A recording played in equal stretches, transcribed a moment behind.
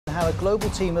how a global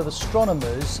team of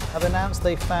astronomers have announced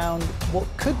they found what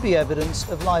could be evidence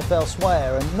of life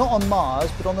elsewhere, and not on Mars,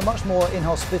 but on the much more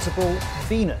inhospitable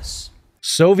Venus.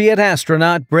 Soviet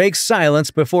astronaut breaks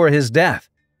silence before his death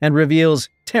and reveals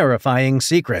terrifying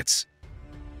secrets.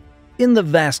 In the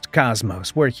vast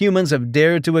cosmos where humans have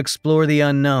dared to explore the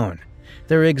unknown,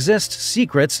 there exist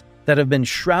secrets that have been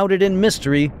shrouded in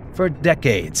mystery for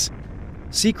decades.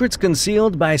 Secrets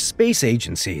concealed by space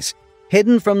agencies,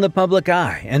 hidden from the public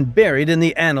eye and buried in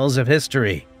the annals of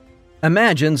history.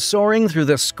 Imagine soaring through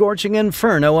the scorching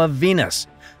inferno of Venus,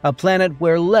 a planet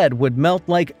where lead would melt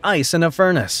like ice in a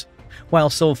furnace, while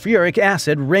sulfuric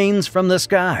acid rains from the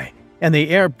sky, and the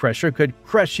air pressure could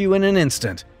crush you in an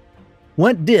instant.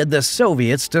 What did the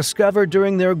Soviets discover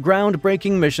during their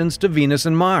groundbreaking missions to Venus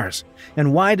and Mars,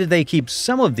 and why did they keep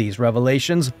some of these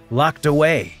revelations locked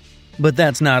away? But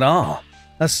that's not all.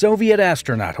 A Soviet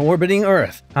astronaut orbiting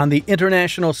Earth on the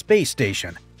International Space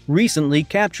Station recently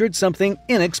captured something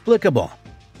inexplicable: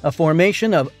 a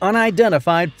formation of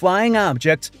unidentified flying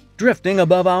objects drifting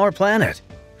above our planet.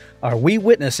 Are we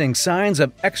witnessing signs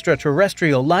of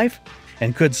extraterrestrial life?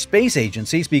 And could space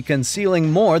agencies be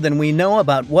concealing more than we know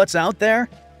about what's out there?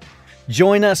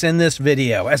 Join us in this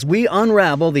video as we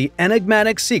unravel the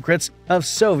enigmatic secrets of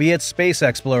Soviet space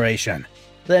exploration,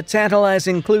 the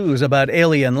tantalizing clues about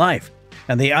alien life,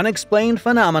 and the unexplained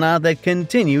phenomena that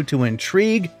continue to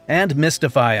intrigue and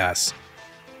mystify us.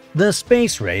 The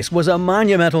space race was a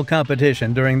monumental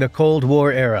competition during the Cold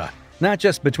War era, not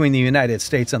just between the United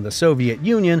States and the Soviet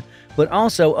Union, but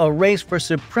also a race for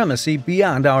supremacy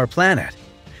beyond our planet.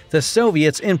 The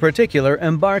Soviets in particular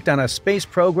embarked on a space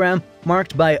program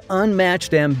marked by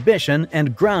unmatched ambition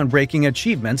and groundbreaking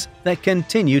achievements that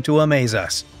continue to amaze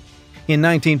us. In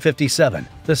 1957,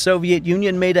 the Soviet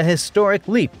Union made a historic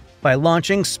leap by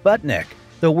launching Sputnik,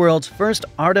 the world's first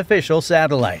artificial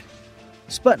satellite.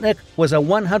 Sputnik was a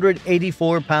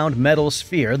 184-pound metal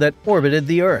sphere that orbited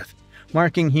the Earth,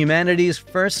 marking humanity's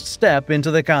first step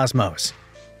into the cosmos.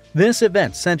 This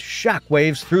event sent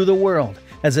shockwaves through the world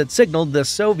as it signaled the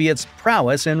Soviets'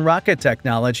 prowess in rocket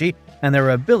technology and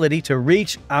their ability to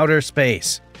reach outer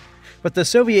space. But the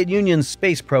Soviet Union's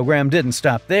space program didn't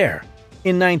stop there.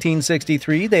 In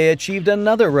 1963, they achieved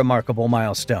another remarkable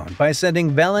milestone by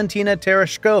sending Valentina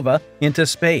Tereshkova into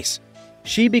space.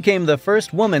 She became the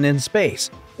first woman in space,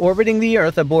 orbiting the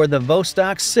Earth aboard the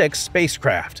Vostok 6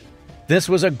 spacecraft. This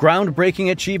was a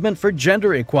groundbreaking achievement for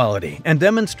gender equality and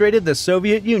demonstrated the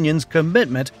Soviet Union's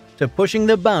commitment to pushing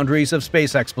the boundaries of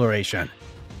space exploration.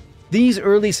 These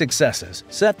early successes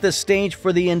set the stage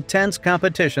for the intense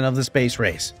competition of the space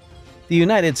race. The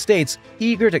United States,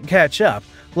 eager to catch up,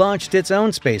 launched its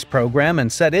own space program and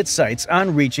set its sights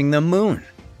on reaching the moon.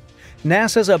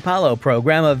 NASA's Apollo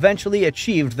program eventually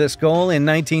achieved this goal in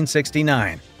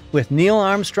 1969, with Neil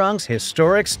Armstrong's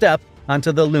historic step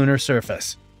onto the lunar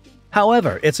surface.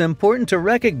 However, it's important to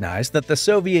recognize that the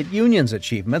Soviet Union's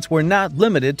achievements were not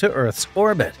limited to Earth's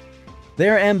orbit.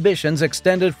 Their ambitions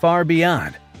extended far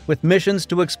beyond, with missions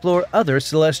to explore other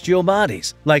celestial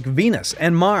bodies like Venus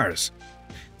and Mars.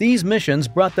 These missions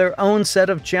brought their own set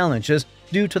of challenges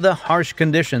due to the harsh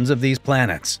conditions of these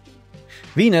planets.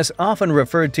 Venus, often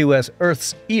referred to as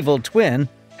Earth's evil twin,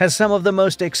 has some of the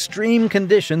most extreme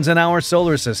conditions in our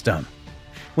solar system.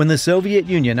 When the Soviet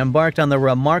Union embarked on the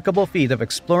remarkable feat of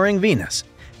exploring Venus,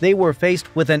 they were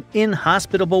faced with an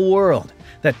inhospitable world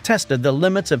that tested the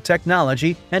limits of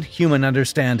technology and human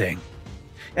understanding.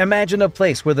 Imagine a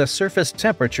place where the surface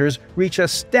temperatures reach a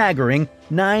staggering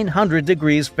 900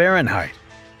 degrees Fahrenheit,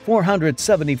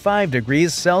 475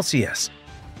 degrees Celsius.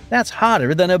 That's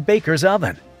hotter than a baker's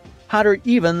oven, hotter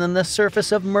even than the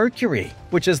surface of Mercury,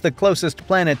 which is the closest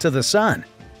planet to the Sun.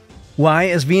 Why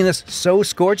is Venus so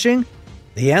scorching?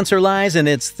 The answer lies in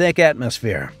its thick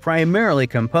atmosphere, primarily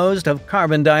composed of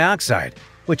carbon dioxide,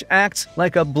 which acts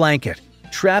like a blanket,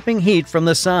 trapping heat from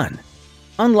the sun.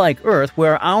 Unlike Earth,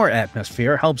 where our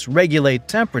atmosphere helps regulate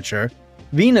temperature,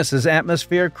 Venus's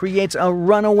atmosphere creates a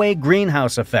runaway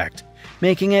greenhouse effect,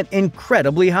 making it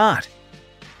incredibly hot.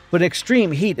 But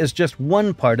extreme heat is just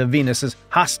one part of Venus's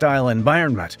hostile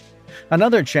environment.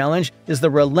 Another challenge is the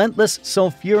relentless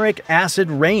sulfuric acid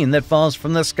rain that falls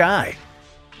from the sky.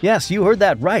 Yes, you heard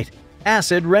that right,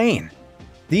 acid rain.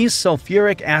 These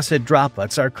sulfuric acid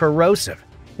droplets are corrosive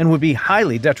and would be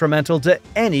highly detrimental to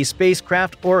any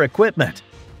spacecraft or equipment.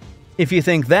 If you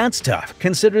think that's tough,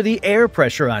 consider the air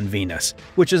pressure on Venus,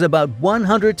 which is about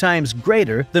 100 times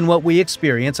greater than what we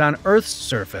experience on Earth's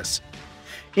surface.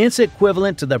 It's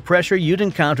equivalent to the pressure you'd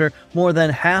encounter more than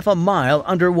half a mile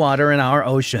underwater in our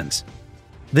oceans.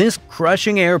 This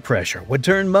crushing air pressure would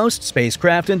turn most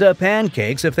spacecraft into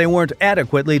pancakes if they weren't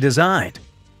adequately designed.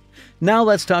 Now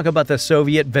let's talk about the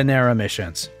Soviet Venera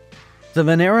missions. The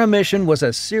Venera mission was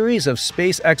a series of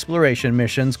space exploration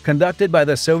missions conducted by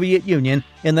the Soviet Union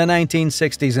in the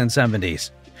 1960s and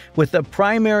 70s, with the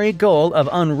primary goal of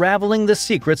unraveling the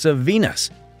secrets of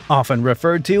Venus, often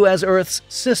referred to as Earth's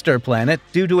sister planet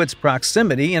due to its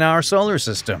proximity in our solar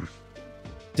system.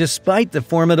 Despite the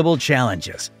formidable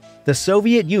challenges, the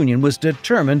Soviet Union was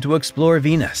determined to explore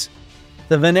Venus.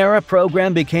 The Venera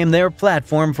program became their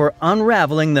platform for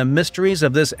unraveling the mysteries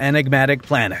of this enigmatic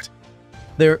planet.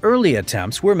 Their early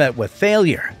attempts were met with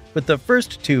failure, with the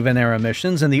first two Venera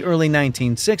missions in the early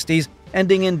 1960s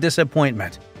ending in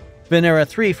disappointment. Venera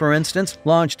 3, for instance,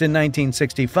 launched in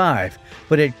 1965,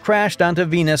 but it crashed onto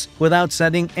Venus without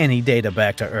sending any data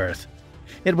back to Earth.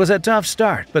 It was a tough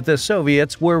start, but the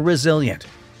Soviets were resilient.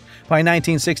 By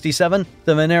 1967,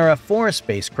 the Venera 4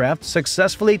 spacecraft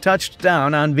successfully touched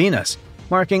down on Venus,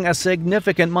 marking a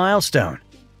significant milestone.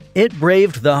 It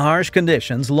braved the harsh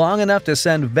conditions long enough to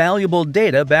send valuable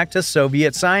data back to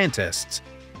Soviet scientists.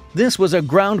 This was a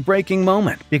groundbreaking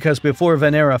moment because before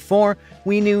Venera 4,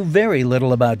 we knew very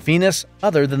little about Venus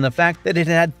other than the fact that it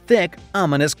had thick,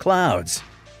 ominous clouds.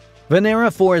 Venera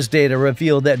 4's data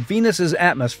revealed that Venus's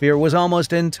atmosphere was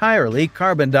almost entirely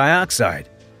carbon dioxide,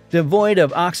 devoid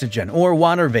of oxygen or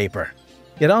water vapor.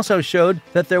 It also showed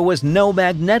that there was no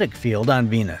magnetic field on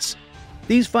Venus.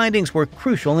 These findings were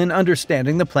crucial in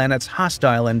understanding the planet's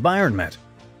hostile environment.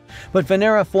 But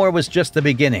Venera 4 was just the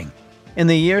beginning. In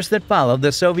the years that followed,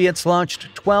 the Soviets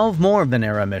launched 12 more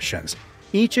Venera missions,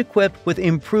 each equipped with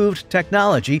improved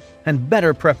technology and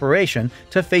better preparation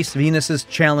to face Venus's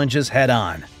challenges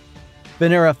head-on.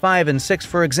 Venera 5 and 6,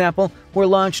 for example, were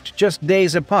launched just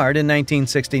days apart in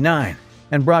 1969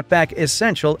 and brought back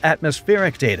essential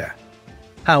atmospheric data.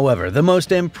 However, the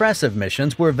most impressive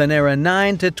missions were Venera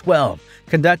 9 to 12,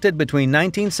 conducted between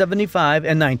 1975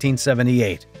 and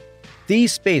 1978.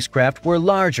 These spacecraft were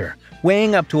larger,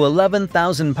 weighing up to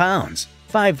 11,000 pounds,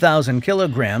 5,000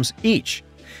 kilograms each,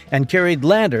 and carried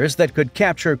landers that could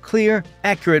capture clear,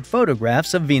 accurate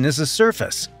photographs of Venus's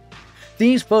surface.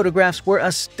 These photographs were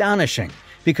astonishing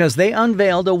because they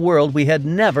unveiled a world we had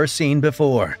never seen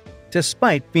before,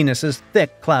 despite Venus's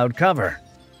thick cloud cover.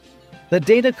 The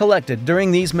data collected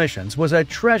during these missions was a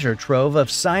treasure trove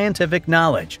of scientific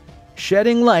knowledge,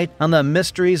 shedding light on the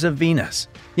mysteries of Venus.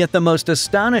 Yet the most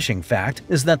astonishing fact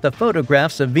is that the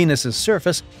photographs of Venus's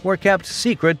surface were kept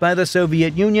secret by the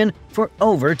Soviet Union for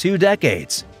over 2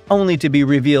 decades, only to be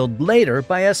revealed later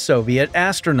by a Soviet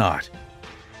astronaut.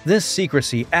 This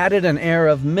secrecy added an air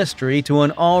of mystery to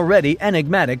an already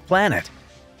enigmatic planet.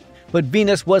 But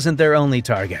Venus wasn't their only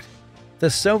target. The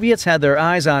Soviets had their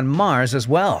eyes on Mars as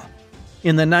well.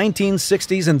 In the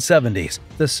 1960s and 70s,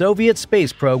 the Soviet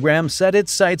space program set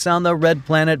its sights on the red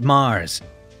planet Mars.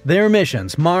 Their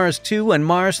missions, Mars 2 and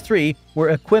Mars 3, were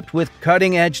equipped with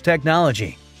cutting-edge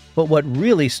technology. But what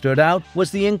really stood out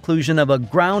was the inclusion of a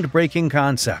groundbreaking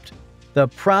concept, the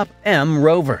Prop-M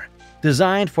rover,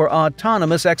 designed for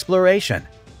autonomous exploration.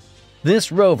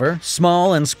 This rover,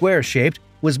 small and square-shaped,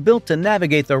 was built to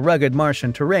navigate the rugged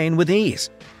Martian terrain with ease,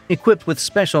 equipped with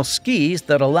special skis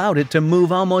that allowed it to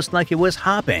move almost like it was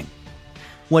hopping.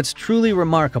 What's truly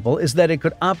remarkable is that it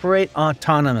could operate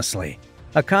autonomously,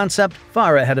 a concept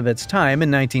far ahead of its time in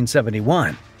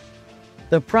 1971.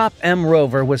 The Prop-M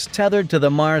rover was tethered to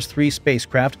the Mars 3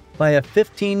 spacecraft by a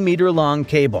 15-meter-long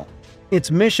cable.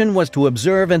 Its mission was to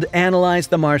observe and analyze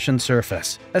the Martian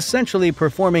surface, essentially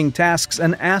performing tasks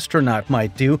an astronaut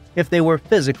might do if they were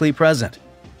physically present.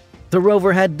 The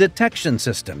rover had detection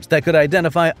systems that could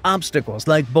identify obstacles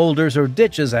like boulders or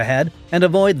ditches ahead and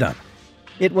avoid them.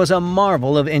 It was a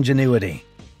marvel of ingenuity.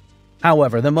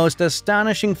 However, the most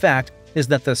astonishing fact is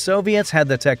that the Soviets had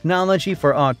the technology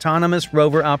for autonomous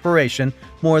rover operation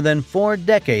more than 4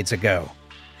 decades ago.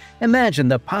 Imagine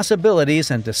the possibilities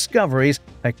and discoveries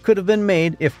that could have been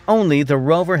made if only the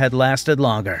rover had lasted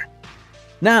longer.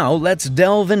 Now let's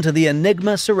delve into the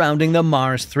enigma surrounding the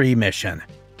Mars 3 mission.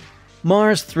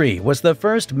 Mars 3 was the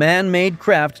first man-made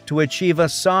craft to achieve a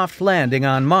soft landing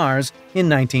on Mars in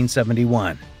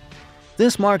 1971.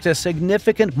 This marked a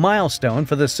significant milestone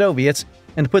for the Soviets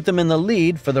and put them in the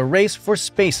lead for the race for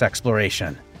space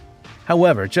exploration.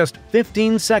 However, just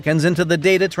 15 seconds into the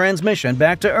data transmission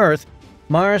back to Earth,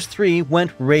 Mars 3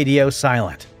 went radio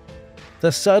silent.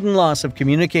 The sudden loss of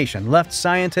communication left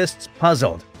scientists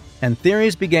puzzled, and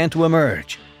theories began to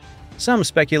emerge. Some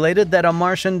speculated that a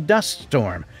Martian dust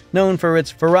storm, known for its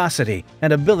ferocity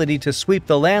and ability to sweep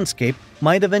the landscape,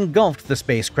 might have engulfed the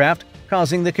spacecraft,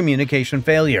 causing the communication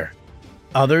failure.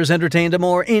 Others entertained a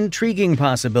more intriguing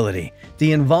possibility,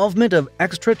 the involvement of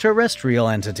extraterrestrial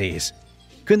entities.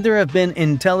 Could there have been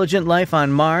intelligent life on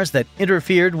Mars that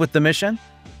interfered with the mission?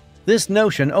 This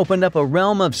notion opened up a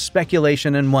realm of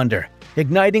speculation and wonder,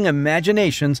 igniting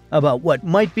imaginations about what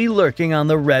might be lurking on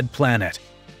the red planet.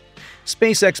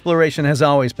 Space exploration has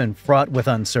always been fraught with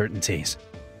uncertainties,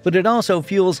 but it also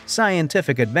fuels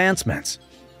scientific advancements.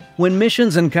 When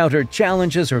missions encounter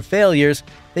challenges or failures,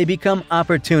 they become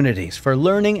opportunities for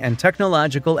learning and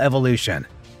technological evolution.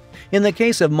 In the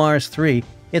case of Mars 3,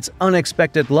 its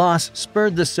unexpected loss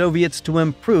spurred the Soviets to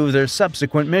improve their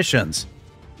subsequent missions.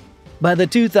 By the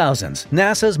 2000s,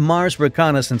 NASA's Mars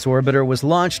Reconnaissance Orbiter was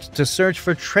launched to search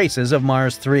for traces of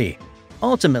Mars 3,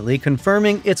 ultimately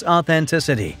confirming its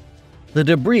authenticity. The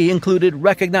debris included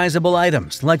recognizable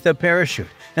items like the parachute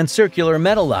and circular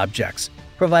metal objects,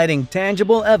 providing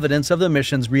tangible evidence of the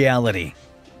mission's reality.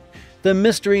 The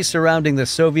mysteries surrounding the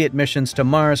Soviet missions to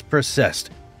Mars persist,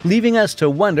 leaving us to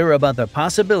wonder about the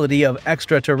possibility of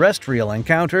extraterrestrial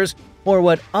encounters or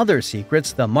what other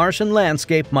secrets the Martian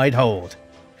landscape might hold.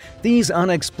 These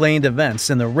unexplained events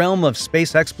in the realm of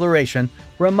space exploration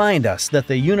remind us that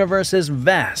the universe is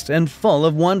vast and full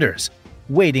of wonders,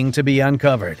 waiting to be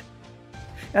uncovered.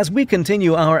 As we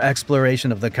continue our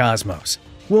exploration of the cosmos,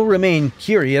 we'll remain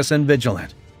curious and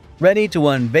vigilant, ready to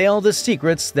unveil the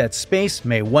secrets that space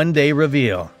may one day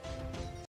reveal.